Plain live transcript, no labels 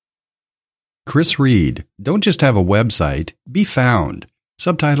Chris Reed. Don't just have a website, be found.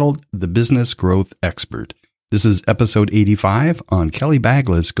 Subtitled The Business Growth Expert. This is episode 85 on Kelly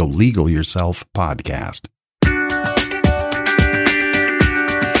Bagla's Go Legal Yourself podcast.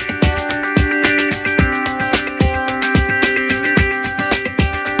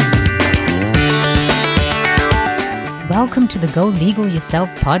 Welcome to the Go Legal Yourself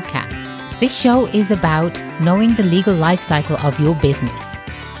podcast. This show is about knowing the legal life cycle of your business.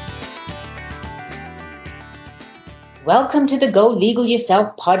 Welcome to the Go Legal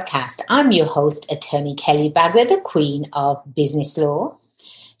Yourself podcast. I'm your host, Attorney Kelly Bagla, the Queen of Business Law.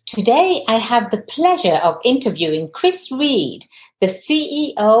 Today, I have the pleasure of interviewing Chris Reed, the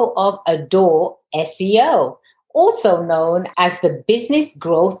CEO of Adore SEO, also known as the Business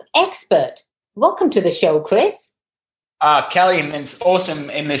Growth Expert. Welcome to the show, Chris. Kelly, it's awesome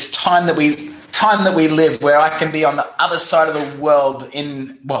in this time that we live, where I can be on the other side of the world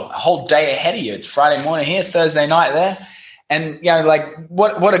in a whole day ahead of you. It's Friday morning here, Thursday night there, and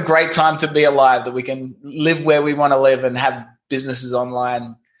what a great time to be alive, that we can live where we want to live and have businesses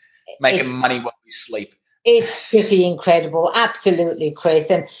online, making money while we sleep. It's pretty incredible, absolutely,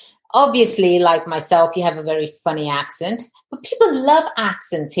 Chris. And obviously, like myself, you have a very funny accent, but people love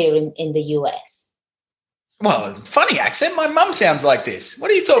accents here in the US. Well, funny accent. My mum sounds like this. What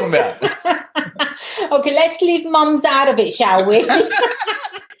are you talking about? Okay, let's leave mums out of it, shall we?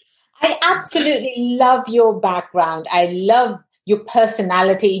 I absolutely love your background. I love your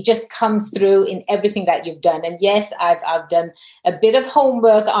personality. It just comes through in everything that you've done. And yes, I've done a bit of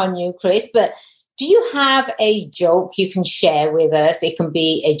homework on you, Chris, but do you have a joke you can share with us? It can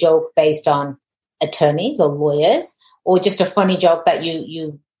be a joke based on attorneys or lawyers, or just a funny joke that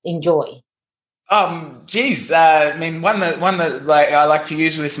you enjoy. One that like I like to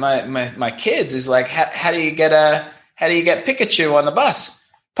use with my kids is like, how do you get Pikachu on the bus?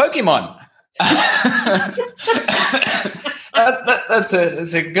 Pokemon.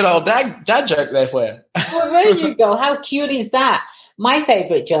 That's a good old dad joke there for you. Well, there you go. How cute is that? My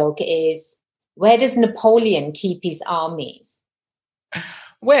favorite joke is, where does Napoleon keep his armies?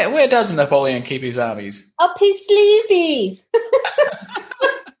 Where does Napoleon keep his armies? Up his sleeveys.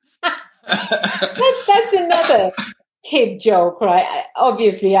 That's another kid joke, right?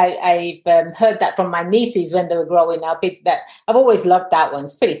 Obviously, I've heard that from my nieces when they were growing up. I've always loved that one.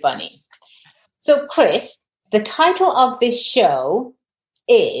 It's pretty funny. So, Chris, the title of this show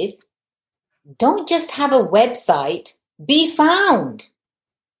is Don't Just Have a Website, Be Found.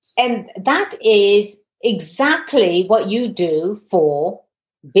 And that is exactly what you do for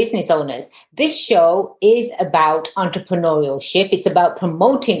business owners. This show is about entrepreneurship. It's about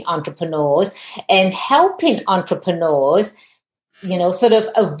promoting entrepreneurs and helping entrepreneurs, sort of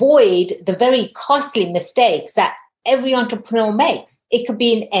avoid the very costly mistakes that every entrepreneur makes. It could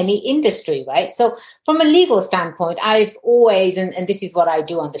be in any industry, right? So from a legal standpoint, I've always, and this is what I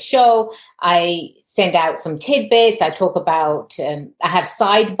do on the show, I send out some tidbits. I talk about, I have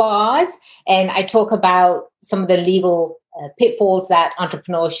sidebars, and I talk about some of the legal pitfalls that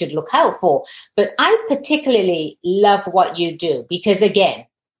entrepreneurs should look out for. But I particularly love what you do because, again,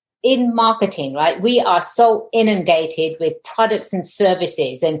 in marketing, right, we are so inundated with products and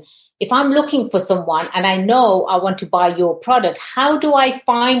services. And if I'm looking for someone and I know I want to buy your product, how do I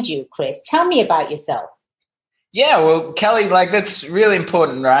find you, Chris? Tell me about yourself. Yeah, well, Kelly, that's really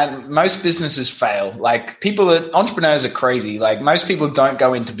important, right? Most businesses fail. Entrepreneurs are crazy. Most people don't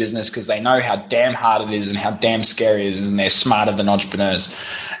go into business because they know how damn hard it is and how damn scary it is, and they're smarter than entrepreneurs.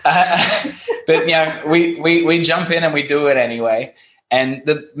 But we jump in and we do it anyway. And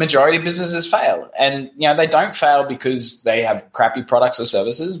the majority of businesses fail. And, they don't fail because they have crappy products or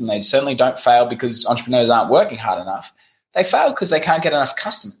services, and they certainly don't fail because entrepreneurs aren't working hard enough. They fail because they can't get enough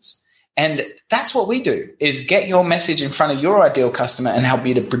customers. And that's what we do, is get your message in front of your ideal customer and help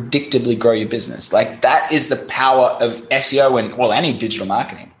you to predictably grow your business. That is the power of SEO and, any digital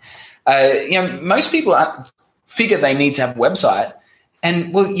marketing. Most people figure they need to have a website.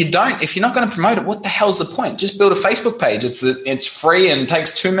 And, you don't. If you're not going to promote it, what the hell's the point? Just build a Facebook page. It's free and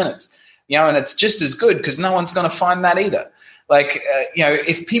takes 2 minutes, and it's just as good because no one's going to find that either.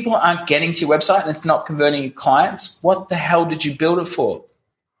 If people aren't getting to your website and it's not converting your clients, what the hell did you build it for?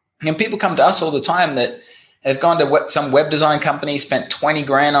 People come to us all the time that have gone to some web design company, spent 20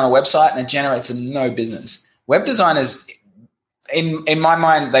 grand on a website, and it generates them no business. Web designers, in my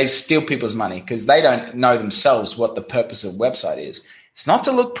mind, they steal people's money because they don't know themselves what the purpose of a website is. It's not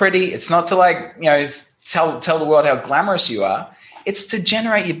to look pretty. It's not to tell the world how glamorous you are. It's to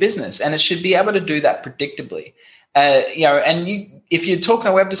generate your business, and it should be able to do that predictably. If you're talking to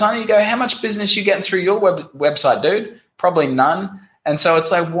a web designer, you go, how much business you getting through your website, dude? Probably none. And so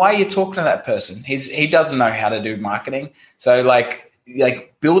it's like, why are you talking to that person? He doesn't know how to do marketing. So like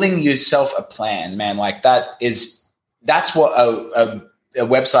building yourself a plan, man, like that's what a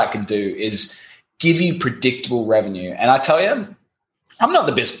website can do, is give you predictable revenue. And I tell you, I'm not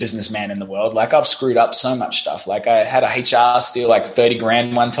the best businessman in the world. Like, I've screwed up so much stuff. Like, I had a HR steal like 30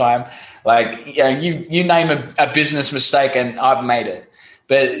 grand one time. Like, you name a business mistake and I've made it.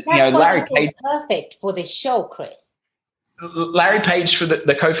 But Larry Page, perfect for this show, Chris. Larry Page, for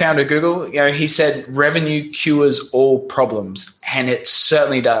the co-founder of Google, he said revenue cures all problems, and it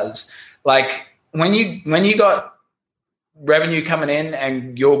certainly does. Like, when you got revenue coming in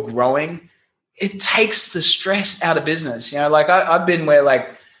and you're growing, it takes the stress out of business. Like I've been where,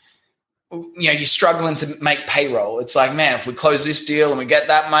 like, you're struggling to make payroll. It's like, man, if we close this deal and we get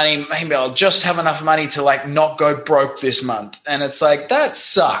that money, maybe I'll just have enough money to like not go broke this month. And it's like, that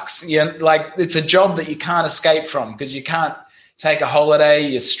sucks. Like, it's a job that you can't escape from because you can't take a holiday.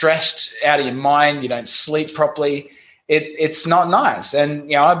 You're stressed out of your mind. You don't sleep properly. It's not nice.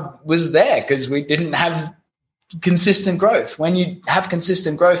 And, I was there because we didn't have consistent growth. When you have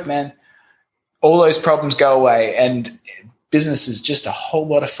consistent growth, man, all those problems go away and business is just a whole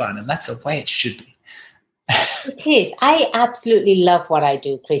lot of fun. And that's the way it should be. It is. I absolutely love what I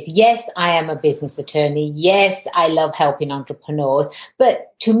do, Chris. Yes, I am a business attorney. Yes, I love helping entrepreneurs.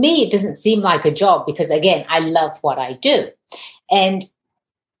 But to me, it doesn't seem like a job because, again, I love what I do. And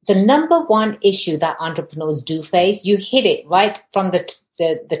the number one issue that entrepreneurs do face, you hit it right from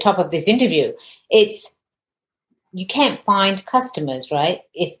the top of this interview. It's, you can't find customers, right?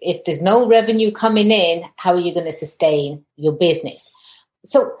 If there's no revenue coming in, how are you going to sustain your business?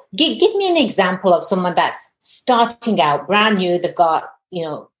 So give me an example of someone that's starting out brand new. They've got,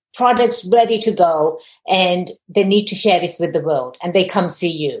 products ready to go and they need to share this with the world and they come see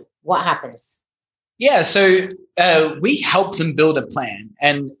you. What happens? Yeah. So we help them build a plan,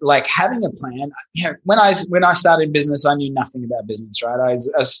 and like having a plan, when I started in business, I knew nothing about business, right?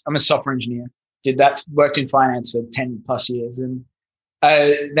 I'm a software engineer. Did that, worked in finance for 10 plus years, and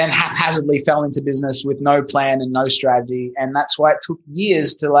then haphazardly fell into business with no plan and no strategy. And that's why it took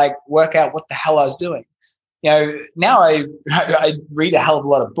years to like work out what the hell I was doing. Now I read a hell of a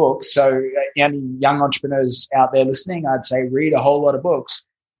lot of books. So any young entrepreneurs out there listening, I'd say read a whole lot of books.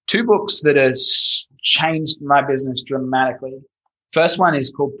 2 books that have changed my business dramatically. First one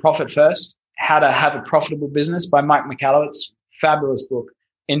is called Profit First, How to Have a Profitable Business by Mike Michalowicz. Fabulous book.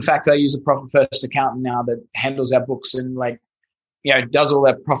 In fact, I use a Profit First accountant now that handles our books and does all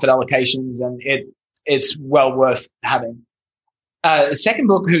their profit allocations, and it's well worth having. The second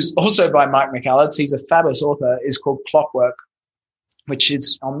book, who's also by Mike Michalowicz, he's a fabulous author, is called Clockwork, which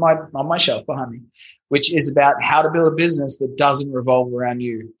is on my shelf behind me, which is about how to build a business that doesn't revolve around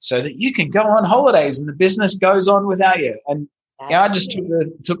you, so that you can go on holidays and the business goes on without you. And I just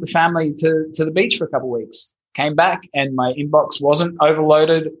took the family to the beach for a couple of weeks. Came back and my inbox wasn't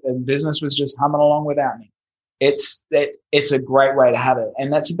overloaded and business was just humming along without me. It's a great way to have it.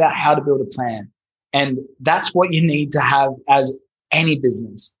 And that's about how to build a plan. And that's what you need to have as any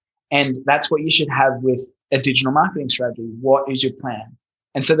business. And that's what you should have with a digital marketing strategy. What is your plan?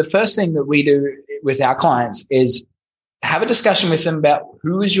 And so the first thing that we do with our clients is have a discussion with them about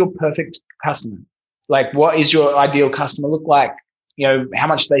who is your perfect customer. Like, what is your ideal customer look like? How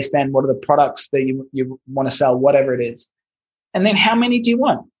much they spend, what are the products that you want to sell, whatever it is. And then how many do you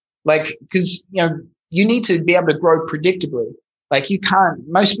want? Like, because, you need to be able to grow predictably. Like, you can't,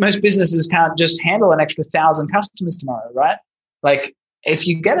 most businesses can't just handle an extra 1,000 customers tomorrow, right? Like, if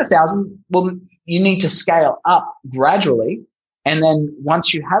you get 1,000, well, you need to scale up gradually. And then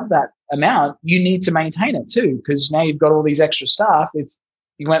once you have that amount, you need to maintain it too, because now you've got all these extra staff. If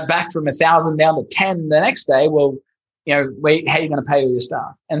you went back from 1,000 down to 10 the next day, well, how are you going to pay all your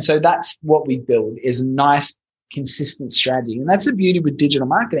staff? And so that's what we build, is a nice, consistent strategy. And that's the beauty with digital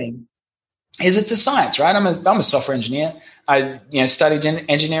marketing, is it's a science, right? I'm a software engineer. I studied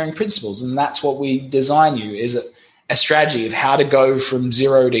engineering principles, and that's what we design you, is a strategy of how to go from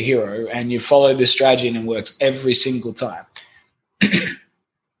zero to hero. And you follow this strategy and it works every single time.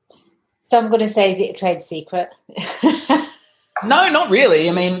 So I'm going to say, is it a trade secret? No, not really.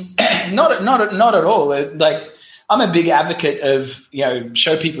 I mean, not at all. Like, I'm a big advocate of,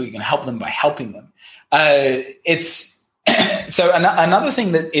 show people you can help them by helping them. So another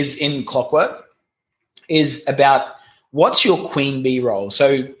thing that is in Clockwork is about what's your queen bee role.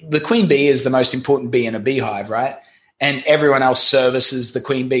 So the queen bee is the most important bee in a beehive, right? And everyone else services the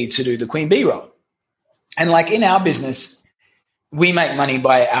queen bee to do the queen bee role. And like in our business, we make money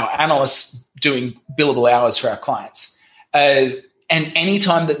by our analysts doing billable hours for our clients. And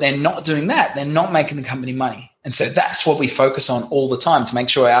anytime that they're not doing that, they're not making the company money. And so that's what we focus on all the time to make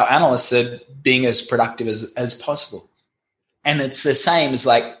sure our analysts are being as productive as possible. And it's the same as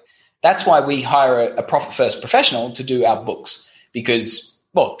like, that's why we hire a profit first professional to do our books, because,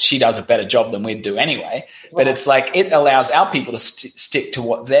 well, she does a better job than we'd do anyway, but it's like, it allows our people to stick to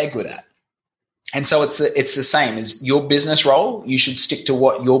what they're good at. And so it's the same as your business role. You should stick to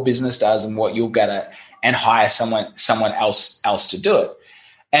what your business does and what you're good at, and hire someone else to do it.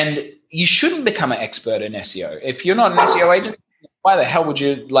 And you shouldn't become an expert in SEO. If you're not an SEO agent, why the hell would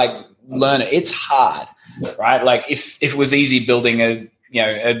you like learn it? It's hard, right? Like if it was easy building a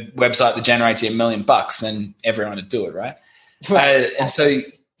website that generates $1 million, then everyone would do it, right? And so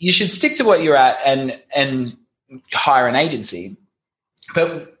you should stick to what you're at and hire an agency.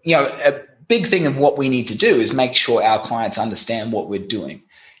 But a big thing of what we need to do is make sure our clients understand what we're doing.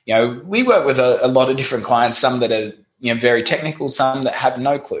 We work with a lot of different clients, some that are very technical, some that have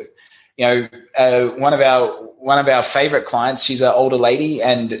no clue. One of our favorite clients, she's an older lady,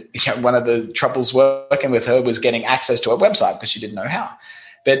 and one of the troubles working with her was getting access to her website because she didn't know how.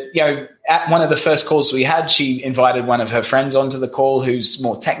 But at one of the first calls we had, she invited one of her friends onto the call who's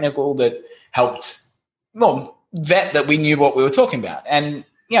more technical, that helped vet that we knew what we were talking about. And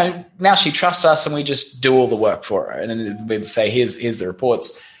now she trusts us, and we just do all the work for her, and we'd say, here's the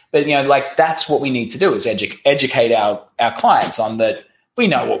reports. But that's what we need to do, is educate our clients on that. We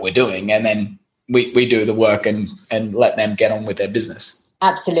know what we're doing, and then we do the work and let them get on with their business.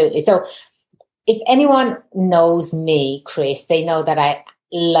 Absolutely. So if anyone knows me, Chris, they know that I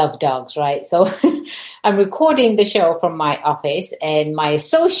love dogs, right? So I'm recording the show from my office, and my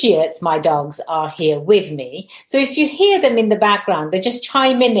associates, my dogs, are here with me. So if you hear them in the background, they're just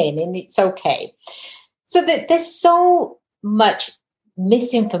chiming in, and it's okay. So there's so much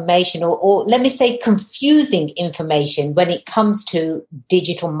misinformation, or let me say confusing information when it comes to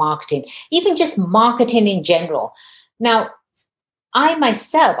digital marketing, even just marketing in general. Now, I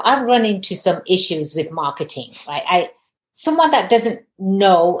myself, I've run into some issues with marketing, right? Someone that doesn't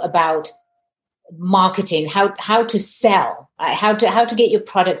know about marketing, how to sell, right? how to get your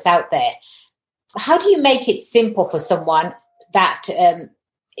products out there. How do you make it simple for someone that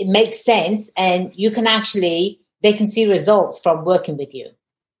it makes sense, and you can they can see results from working with you?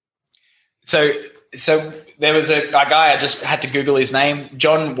 So there was a guy, I just had to Google his name,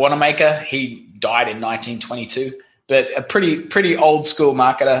 John Wanamaker. He died in 1922, but a pretty old school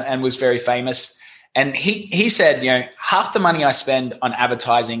marketer, and was very famous. And he said, half the money I spend on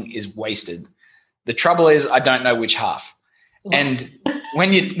advertising is wasted. The trouble is I don't know which half. And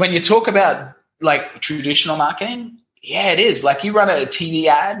when you talk about like traditional marketing, yeah, it is. Like you run a TV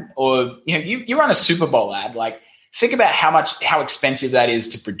ad, or you run a Super Bowl ad. Like think about how expensive that is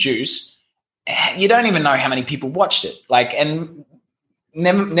to produce. You don't even know how many people watched it. Like, and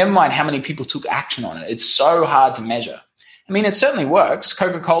never mind how many people took action on it. It's so hard to measure. I mean, it certainly works.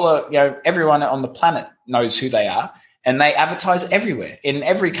 Coca-Cola, everyone on the planet knows who they are, and they advertise everywhere. In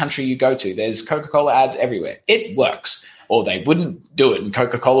every country you go to, there's Coca-Cola ads everywhere. It works, or they wouldn't do it, and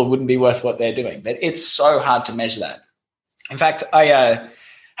Coca-Cola wouldn't be worth what they're doing. But it's so hard to measure that. In fact, I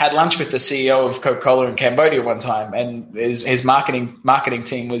had lunch with the CEO of Coca-Cola in Cambodia one time, and his marketing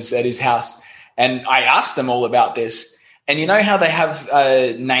team was at his house, and I asked them all about this. And you know how they have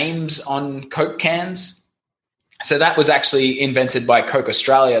names on Coke cans? So that was actually invented by Coke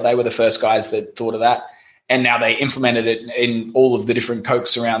Australia. They were the first guys that thought of that. And now they implemented it in all of the different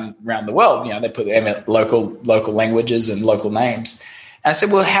Cokes around the world. They put them in local languages and local names. And I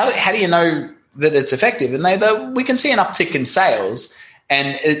said, well, how do you know that it's effective? And we can see an uptick in sales,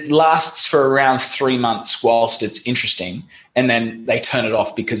 and it lasts for around 3 months whilst it's interesting. And then they turn it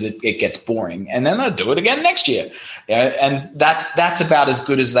off because it gets boring. And then they'll do it again next year. And that's about as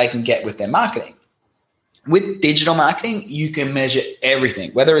good as they can get with their marketing. With digital marketing, you can measure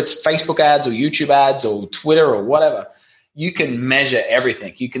everything, whether it's Facebook ads or YouTube ads or Twitter or whatever. You can measure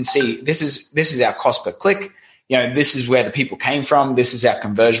everything. You can see this is our cost per click. This is where the people came from. This is our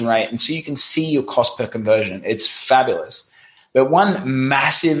conversion rate. And so you can see your cost per conversion. It's fabulous. But one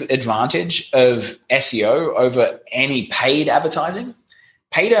massive advantage of SEO over any paid advertising,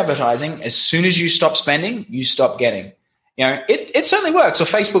 as soon as you stop spending, you stop getting. It certainly works, or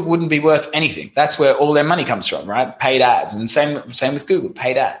Facebook wouldn't be worth anything. That's where all their money comes from, right? Paid ads. And same with Google,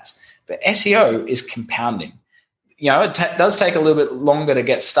 paid ads. But SEO is compounding. It does take a little bit longer to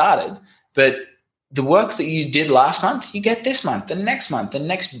get started, but the work that you did last month, you get this month, the next month, the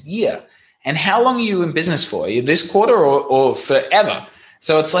next year. And how long are you in business for? Are you this quarter or forever?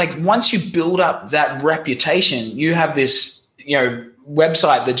 So it's like once you build up that reputation, you have this,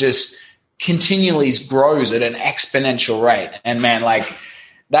 website that just continually grows at an exponential rate. And man, like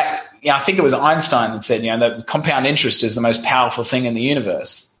that, I think it was Einstein that said, that compound interest is the most powerful thing in the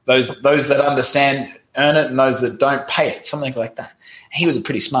universe. Those that understand earn it, and those that don't pay it, something like that. He was a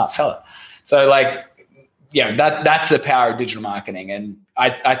pretty smart fella. So that's the power of digital marketing. And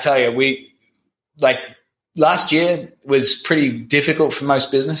I tell you, last year was pretty difficult for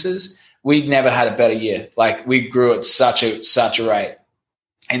most businesses. We never had a better year. Like, we grew at such a rate.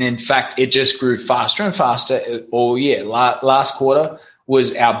 And in fact, it just grew faster and faster all year. Last quarter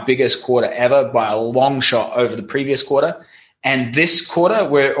was our biggest quarter ever by a long shot over the previous quarter. And this quarter,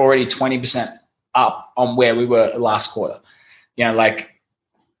 we're already 20% up on where we were last quarter.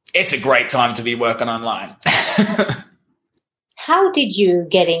 It's a great time to be working online. How did you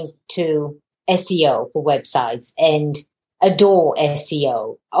get into SEO for websites and adore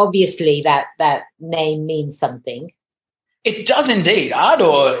SEO? Obviously, that name means something. It does indeed.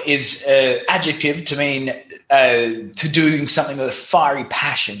 Ardor is an adjective to mean to doing something with a fiery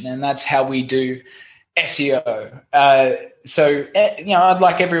passion, and that's how we do SEO. So I'd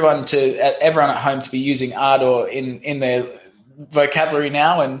like everyone at home to be using Ardor in their vocabulary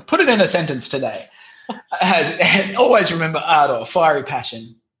now and put it in a sentence today. Always remember Ardor, fiery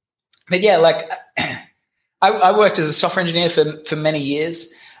passion. But I worked as a software engineer for many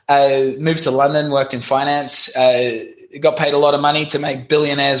years. Moved to London, worked in finance. Got paid a lot of money to make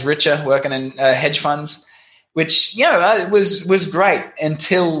billionaires richer, working in hedge funds, which was great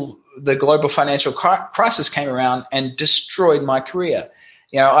until the global financial crisis came around and destroyed my career.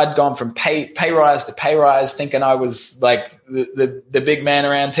 I'd gone from pay rise to pay rise, thinking I was like the big man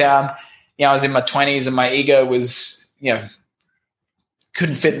around town. I was in my 20s and my ego was,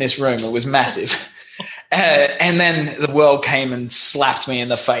 couldn't fit in this room. It was massive. And then the world came and slapped me in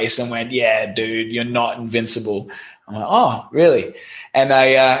the face and went, yeah, dude, you're not invincible. I'm like, oh, really? And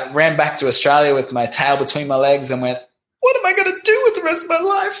I ran back to Australia with my tail between my legs and went, what am I going to do with the rest of my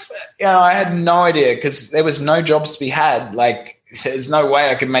life? I had no idea, because there was no jobs to be had. Like, there's no way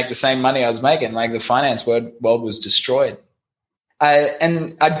I could make the same money I was making. Like, the finance world was destroyed.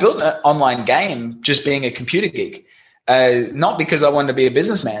 And I built an online game just being a computer geek, not because I wanted to be a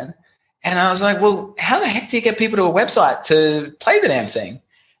businessman. And I was like, well, how the heck do you get people to a website to play the damn thing?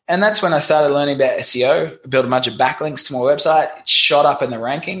 And that's when I started learning about SEO. I built a bunch of backlinks to my website. It shot up in the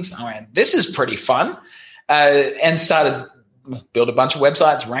rankings. I went, this is pretty fun. And started build a bunch of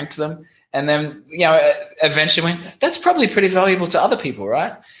websites, ranked them. And then, eventually went, that's probably pretty valuable to other people,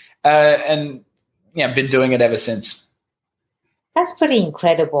 right? And been doing it ever since. That's pretty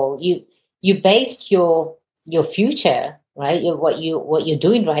incredible. You based your future, right? What you're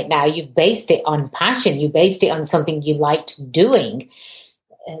doing right now, you based it on passion. You based it on something you liked doing.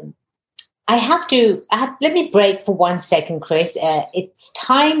 Let me break for 1 second, Chris. It's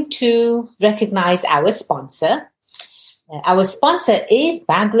time to recognize our sponsor. Our sponsor is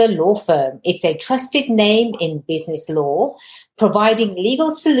Bagler Law Firm. It's a trusted name in business law, providing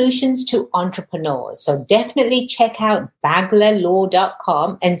legal solutions to entrepreneurs. So definitely check out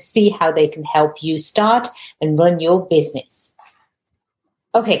baglerlaw.com and see how they can help you start and run your business.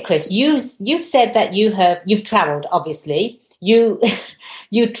 Okay, Chris, you've said that you've traveled, obviously. You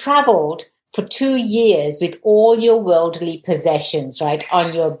traveled for 2 years with all your worldly possessions, right,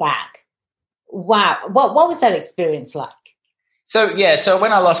 on your back. Wow. What was that experience like? So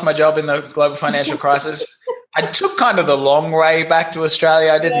when I lost my job in the global financial crisis, I took kind of the long way back to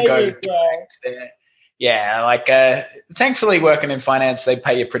Australia. I didn't go direct there. Yeah, thankfully working in finance, they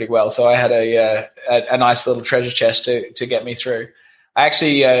pay you pretty well. So I had a nice little treasure chest to get me through. I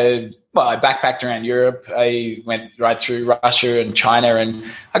actually, I backpacked around Europe. I went right through Russia and China, and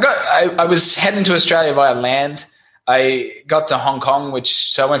I was heading to Australia via land. I got to Hong Kong,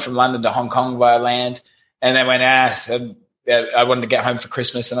 so I went from London to Hong Kong via land, and then went, I wanted to get home for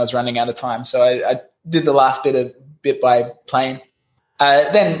Christmas and I was running out of time. So I did the last bit by plane.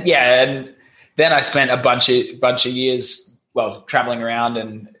 And then I spent a bunch of years, traveling around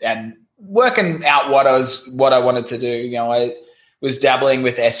and working out what I wanted to do. I was dabbling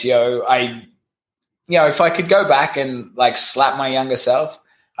with SEO. If I could go back and slap my younger self,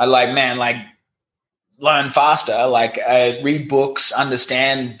 I'd learn faster, read books,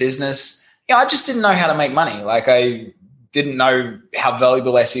 understand business. I just didn't know how to make money. I didn't know how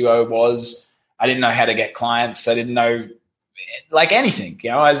valuable SEO was. I didn't know how to get clients. I didn't know anything,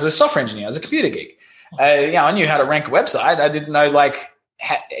 as a software engineer, as a computer geek. I knew how to rank a website. I didn't know how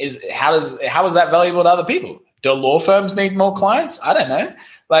is that valuable to other people? Do law firms need more clients? I don't know.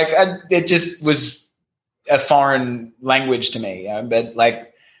 It just was a foreign language to me.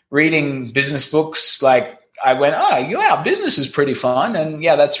 But reading business books, I went, our business is pretty fun. And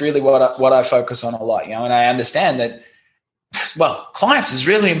that's really what I focus on a lot, and I understand that well, clients is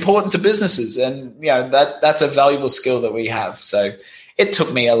really important to businesses, and that's a valuable skill that we have. So it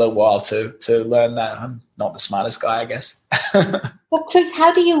took me a little while to learn that. I'm not the smartest guy, I guess. Well, Chris,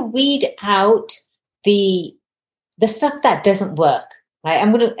 how do you weed out the stuff that doesn't work? Right?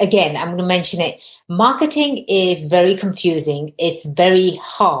 I'm going to mention it. Marketing is very confusing. It's very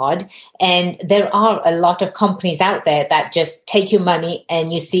hard. And there are a lot of companies out there that just take your money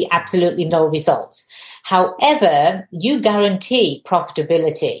and you see absolutely no results. However, you guarantee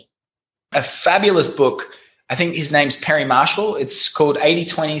profitability. A fabulous book. I think his name's Perry Marshall. It's called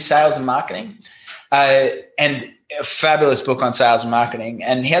 80-20 Sales and Marketing. And a fabulous book on sales and marketing.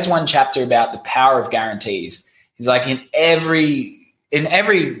 And he has one chapter about the power of guarantees. He's like, in every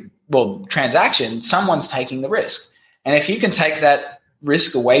transaction, someone's taking the risk. And if you can take that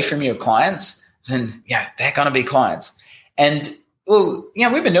risk away from your clients, then they're going to be clients. And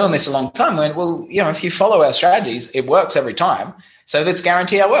we've been doing this a long time. If you follow our strategies, it works every time. So let's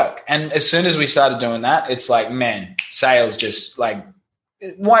guarantee our work. And as soon as we started doing that, it's like, man, sales just like,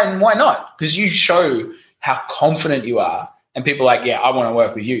 why not? Because you show how confident you are, and people are like, yeah, I want to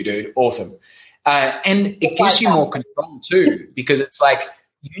work with you, dude. Awesome. And it gives you more control too, because it's like,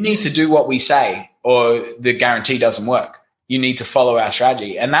 you need to do what we say or the guarantee doesn't work. You need to follow our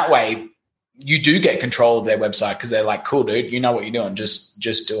strategy. And that way you do get control of their website, because they're like, cool, dude, you know what you're doing.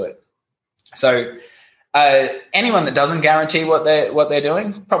 Just do it. So anyone that doesn't guarantee what they're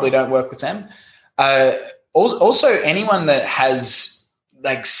doing, probably don't work with them. Also anyone that has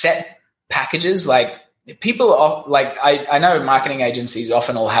like set packages, like people are like, I know marketing agencies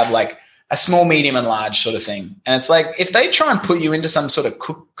often will have like a small, medium, and large sort of thing. And it's like, if they try and put you into some sort of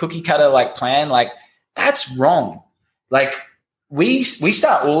cookie cutter like plan, like that's wrong. Like we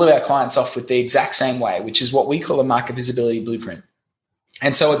start all of our clients off with the exact same way, which is what we call a market visibility blueprint.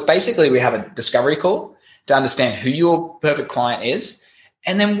 And so it's basically, we have a discovery call to understand who your perfect client is.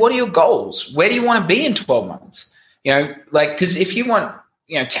 And then what are your goals? Where do you want to be in 12 months? Because if you want,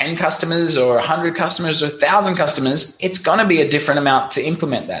 10 customers or 100 customers or 1,000 customers, it's going to be a different amount to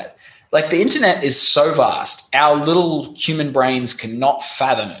implement that. Like the internet is so vast. Our little human brains cannot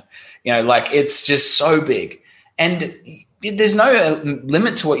fathom it. It's just so big. And there's no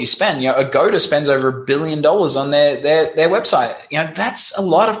limit to what you spend. Agoda spends over $1 billion on their website. That's a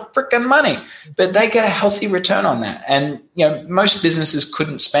lot of freaking money, but they get a healthy return on that. And, most businesses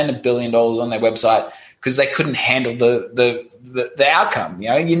couldn't spend $1 billion on their website because they couldn't handle the outcome.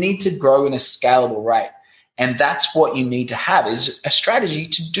 You need to grow in a scalable rate. And that's what you need to have, is a strategy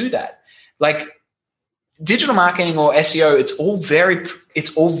to do that. Like digital marketing or SEO, it's all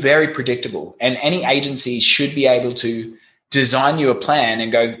very predictable. And any agency should be able to design you a plan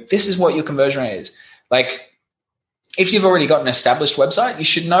and go, this is what your conversion rate is. Like if you've already got an established website, you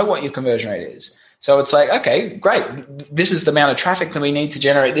should know what your conversion rate is. So it's like, okay, great. This is the amount of traffic that we need to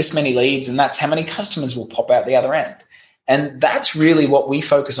generate this many leads, and that's how many customers will pop out the other end. And that's really what we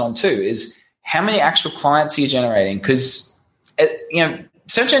focus on too, is how many actual clients are you generating? Because,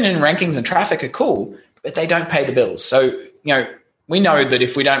 search engine rankings and traffic are cool, but they don't pay the bills. So, we know that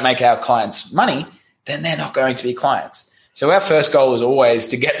if we don't make our clients money, then they're not going to be clients. So our first goal is always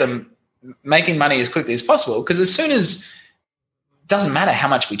to get them making money as quickly as possible, because as soon as, it doesn't matter how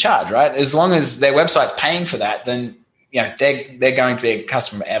much we charge, right? As long as their website's paying for that, then they're going to be a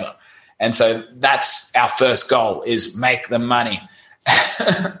customer forever. And so that's our first goal, is make them money.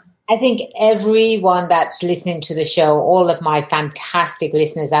 I think everyone that's listening to the show, all of my fantastic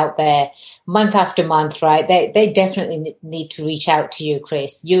listeners out there, month after month, right? They definitely need to reach out to you,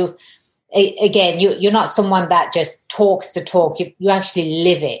 Chris. You're not someone that just talks the talk. You actually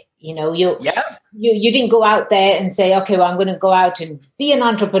live it. You didn't go out there and say, okay, well, I'm going to go out and be an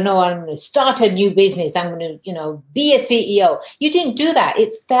entrepreneur. I'm going to start a new business. I'm going to, be a CEO. You didn't do that.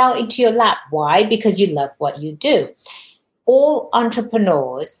 It fell into your lap. Why? Because you love what you do. All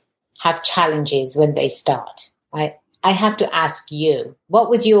entrepreneurs have challenges when they start. I have to ask you,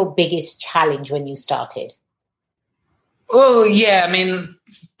 what was your biggest challenge when you started? Well, yeah, I mean,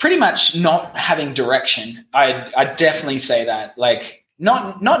 pretty much not having direction. I'd definitely say that. Like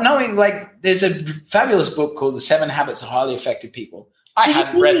not knowing, like there's a fabulous book called The 7 Habits of Highly Effective People. I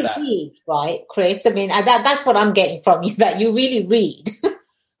hadn't read that. Read, right, Chris? I mean, that's what I'm getting from you, that you really read.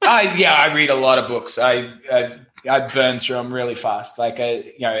 I read a lot of books. I burn through them really fast. Like,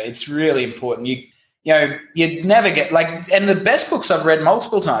 it's really important. You never get and the best books I've read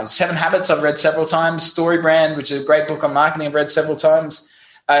multiple times. 7 Habits I've read several times. Story Brand, which is a great book on marketing, I've read several times.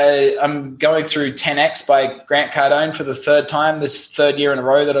 I'm going through 10X by Grant Cardone for the third time, this third year in a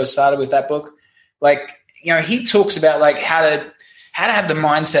row that I started with that book. Like, he talks about like how to have the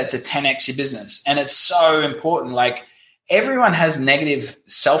mindset to 10X your business. And it's so important. Like, everyone has negative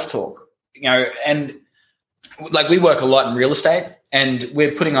self-talk, and like we work a lot in real estate, and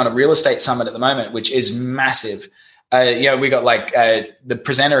we're putting on a real estate summit at the moment, which is massive. We got the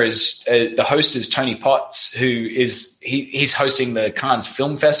presenter is the host is Tony Potts, who is he's hosting the Cannes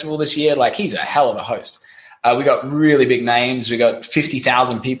Film Festival this year. Like, he's a hell of a host. We got really big names. We got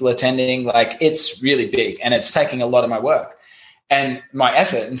 50,000 people attending. Like, it's really big, and it's taking a lot of my work and my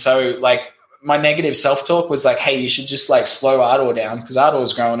effort. And so, like, my negative self-talk was like, hey, you should just like slow Ardor down, because Ardor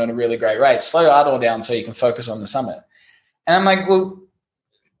is growing at a really great rate. Slow Ardor down so you can focus on the summit. And I'm like, well,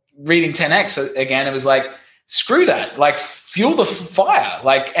 reading 10X again, it was like, screw that, like, fuel the fire.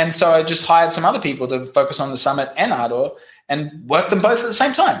 Like, and so I just hired some other people to focus on the summit and Ardor and work them both at the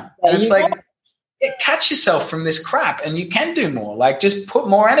same time. And it's like, catch yourself from this crap, and you can do more. Like, just put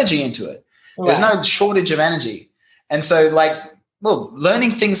more energy into it. Right. There's no shortage of energy. And so, like, well,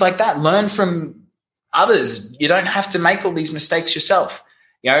 learning things like that, learn from others. You don't have to make all these mistakes yourself.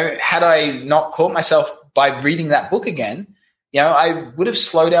 Had I not caught myself by reading that book again, I would have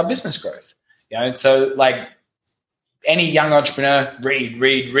slowed our business growth. So, like, any young entrepreneur,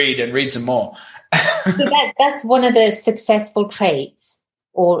 read, and read some more. So that's one of the successful traits,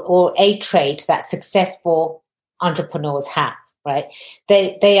 or a trait that successful entrepreneurs have, right?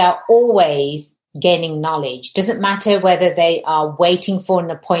 They are always gaining knowledge. Doesn't matter whether they are waiting for an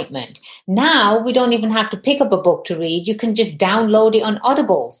appointment. Now we don't even have to pick up a book to read. You can just download it on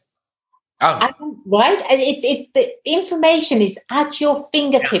Audibles. Oh. Right? It's the information is at your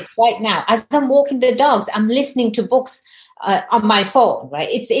fingertips right now. As I'm walking the dogs, I'm listening to books on my phone, right?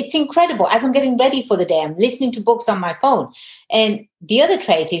 It's incredible. As I'm getting ready for the day, I'm listening to books on my phone. And the other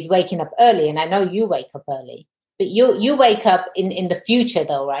trait is waking up early. And I know you wake up early, but you wake up in the future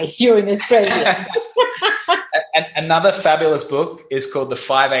though, right? You're in Australia. Another fabulous book is called The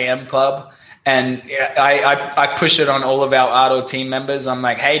 5 a.m. Club. And I push it on all of our Ardor team members. I'm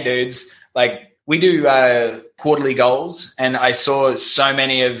like, hey, dudes, like, we do quarterly goals. And I saw so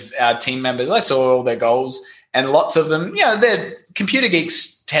many of our team members. I saw all their goals. And lots of them, they're computer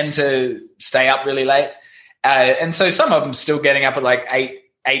geeks, tend to stay up really late. And so some of them still getting up at like 8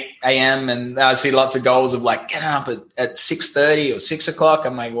 a.m. And I see lots of goals of like getting up at 6:30 or 6 o'clock.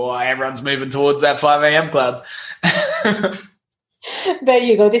 I'm like, well, everyone's moving towards that 5 a.m. club. There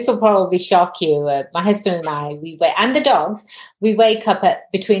you go. This will probably shock you. My husband and I, and the dogs, we wake up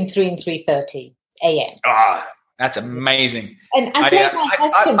at between 3 and 3:30 a.m. That's amazing. And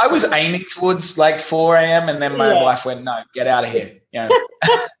I was aiming towards like 4 a.m. and then my wife went, no, get out of here.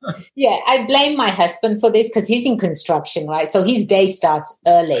 Yeah, I blame my husband for this because he's in construction, right? So his day starts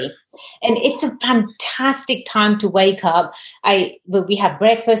early. And it's a fantastic time to wake up. We have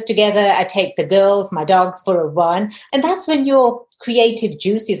breakfast together. I take the girls, my dogs, for a run. And that's when your creative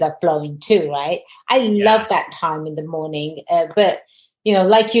juices are flowing too, right? I love that time in the morning. But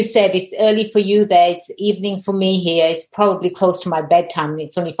like you said, it's early for you there. It's evening for me here. It's probably close to my bedtime.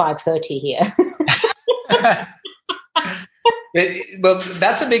 It's only 5:30 here. Well,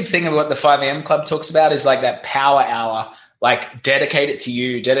 that's a big thing of what the 5 a.m. Club talks about, is like that power hour. Like, dedicate it to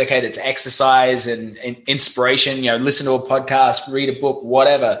you, dedicate it to exercise and inspiration. Listen to a podcast, read a book,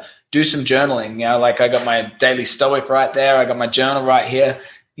 whatever. Do some journaling. Like, I got my daily Stoic right there. I got my journal right here.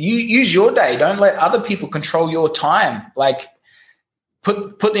 You use your day. Don't let other people control your time. Like,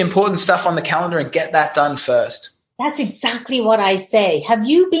 put the important stuff on the calendar and get that done first. That's exactly what I say. Have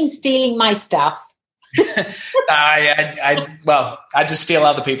you been stealing my stuff? I just steal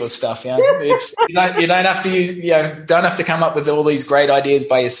other people's stuff. You don't have to use, don't have to come up with all these great ideas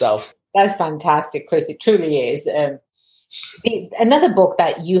by yourself. That's fantastic, Chris. It truly is. Another book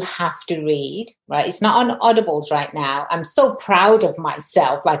that you have to read, right? It's not on Audibles right now. I'm so proud of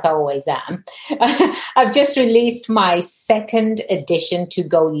myself, like I always am. I've just released my second edition to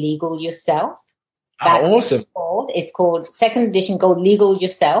Go Legal Yourself. That's awesome. It's called Second Edition Go Legal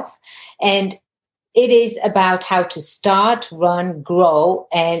Yourself. And it is about how to start, run, grow,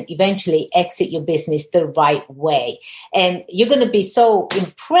 and eventually exit your business the right way. And you're going to be so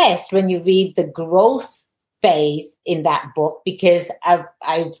impressed when you read the growth phase in that book, because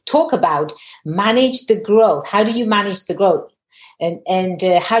I talk about manage the growth. How do you manage the growth? And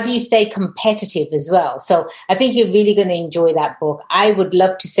how do you stay competitive as well? So I think you're really going to enjoy that book. I would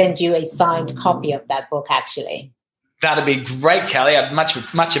love to send you a signed copy of that book, actually. That'd be great, Kelly. I'd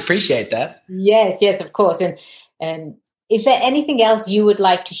much appreciate that. Yes, of course. And is there anything else you would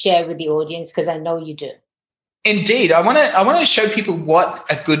like to share with the audience? Because I know you do. Indeed. I want to show people what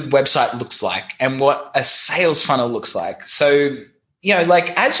a good website looks like and what a sales funnel looks like. So,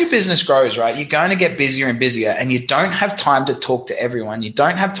 like, as your business grows, right, you're going to get busier and busier, and you don't have time to talk to everyone. You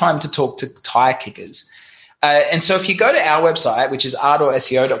don't have time to talk to tire kickers. And so if you go to our website, which is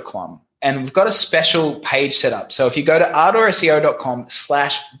ardourseo.com, and we've got a special page set up. So if you go to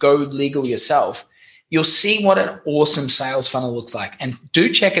ardourseo.com/go legal yourself, you'll see what an awesome sales funnel looks like. And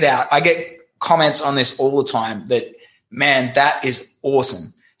do check it out. I get comments on this all the time that, man, that is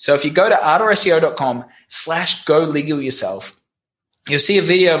awesome. So if you go to ardourseo.com/go legal yourself, you'll see a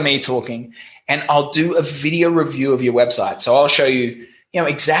video of me talking, and I'll do a video review of your website. So I'll show you,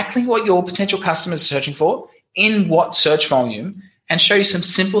 exactly what your potential customers are searching for, in what search volume, and show you some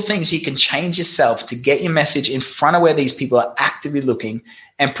simple things you can change yourself to get your message in front of where these people are actively looking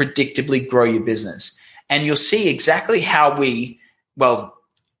and predictably grow your business. And you'll see exactly how we,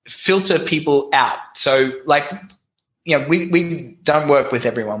 filter people out. So we don't work with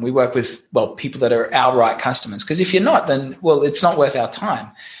everyone. We work with, people that are outright customers. Because if you're not, then, it's not worth our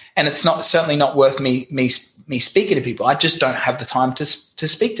time. And it's certainly not worth me speaking to people. I just don't have the time to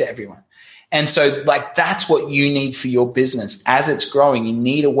speak to everyone. And so that's what you need for your business. As it's growing, you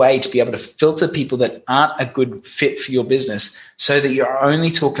need a way to be able to filter people that aren't a good fit for your business, so that you're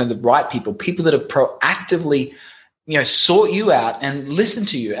only talking to the right people that have proactively, sought you out and listen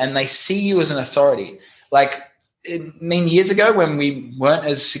to you, and they see you as an authority. Years ago when we weren't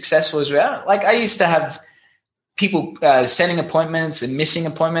as successful as we are, I used to have people sending appointments and missing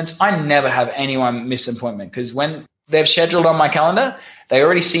appointments. I never have anyone miss an appointment, because when they've scheduled on my calendar, they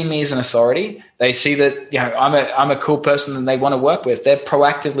already see me as an authority. They see that I'm a cool person that they want to work with. They've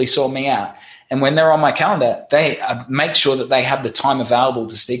proactively sought me out, and when they're on my calendar, they make sure that they have the time available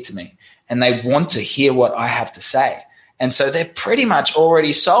to speak to me, and they want to hear what I have to say. And so they're pretty much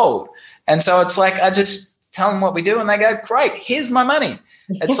already sold. And so it's I just tell them what we do, and they go, great, here's my money.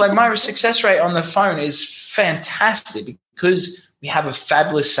 It's my success rate on the phone is fantastic, because we have a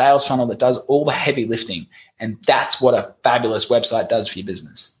fabulous sales funnel that does all the heavy lifting. And that's what a fabulous website does for your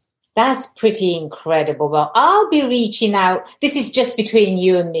business. That's pretty incredible. Well, I'll be reaching out. This is just between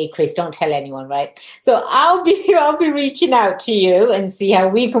you and me, Chris. Don't tell anyone, right? So I'll be reaching out to you and see how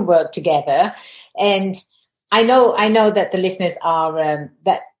we can work together. And I know that the listeners are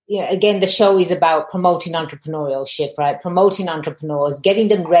again, the show is about promoting entrepreneurship, right? Promoting entrepreneurs, getting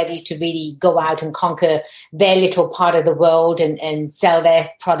them ready to really go out and conquer their little part of the world and sell their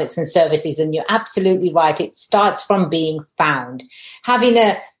products and services. And you're absolutely right. It starts from being found. Having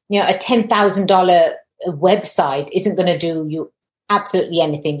a $10,000 website isn't going to do you absolutely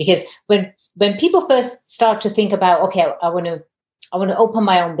anything, because when people first start to think about, okay, I want to open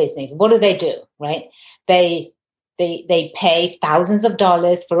my own business, what do? Right? They pay thousands of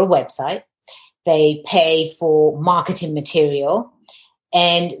dollars for a website. They pay for marketing material,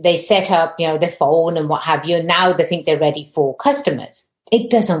 and they set up, their phone and what have you. And now they think they're ready for customers.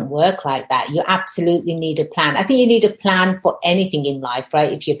 It doesn't work like that. You absolutely need a plan. I think you need a plan for anything in life,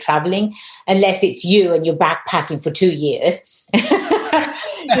 right? If you're traveling, unless it's you and you're backpacking for 2 years.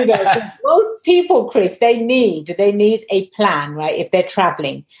 Most people, Chris, they need a plan, right? If they're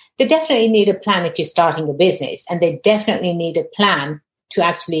traveling, they definitely need a plan if you're starting a business, and they definitely need a plan to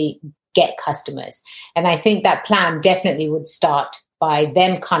actually get customers. And I think that plan definitely would start by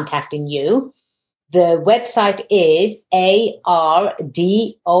them contacting you. The website is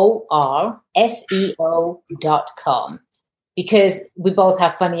ardourseo.com, because we both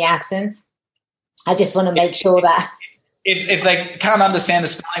have funny accents. I just want to make sure that if they can't understand the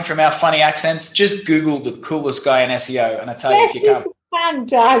spelling from our funny accents, just Google the coolest guy in SEO, and I tell you, if you can't.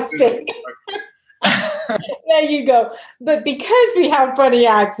 Fantastic. There you go. But because we have funny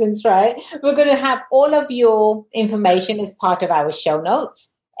accents, right, we're going to have all of your information as part of our show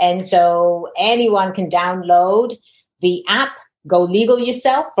notes. And so anyone can download the app, Go Legal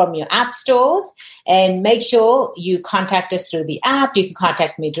Yourself, from your app stores, and make sure you contact us through the app. You can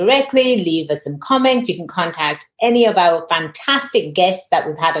contact me directly, leave us some comments. You can contact any of our fantastic guests that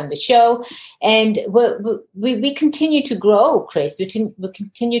we've had on the show. And we continue to grow, Chris. We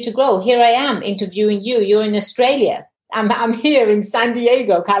continue to grow. Here I am interviewing you. You're in Australia. I'm here in San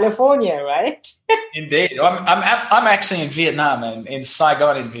Diego, California, right? Indeed. I'm actually in Vietnam, in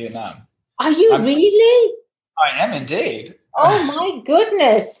Saigon in Vietnam. Are you really? I am indeed. Oh my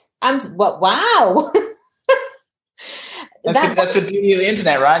goodness. Wow. That's the beauty of the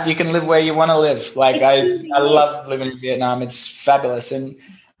internet, right? You can live where you want to live. I love living in Vietnam. It's fabulous. And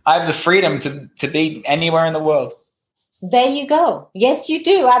I have the freedom to be anywhere in the world. There you go. Yes, you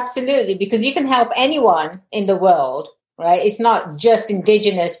do. Absolutely. Because you can help anyone in the world, right? It's not just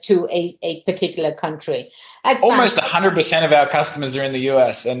indigenous to a particular country. That's almost 100% of our customers are in the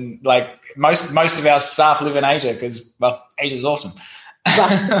US, and most of our staff live in Asia because, Asia's awesome.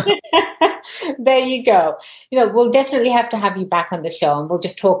 There you go. We'll definitely have to have you back on the show, and we'll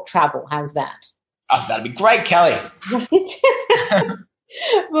just talk travel. How's that? Oh, that'd be great, Kelly.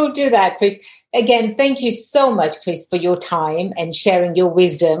 We'll do that, Chris. Again, thank you so much, Chris, for your time and sharing your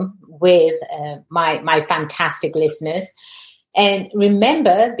wisdom with my fantastic listeners. And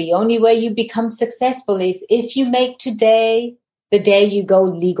remember, the only way you become successful is if you make today the day you go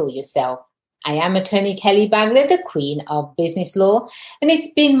legal yourself. I am attorney Kelly Bagler, the Queen of Business Law, and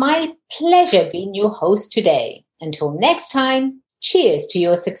it's been my pleasure being your host today. Until next time, cheers to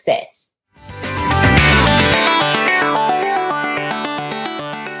your success.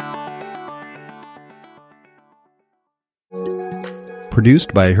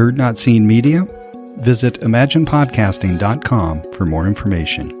 Produced by Heard Not Seen Media. Visit imaginepodcasting.com for more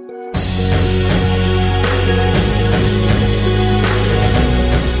information.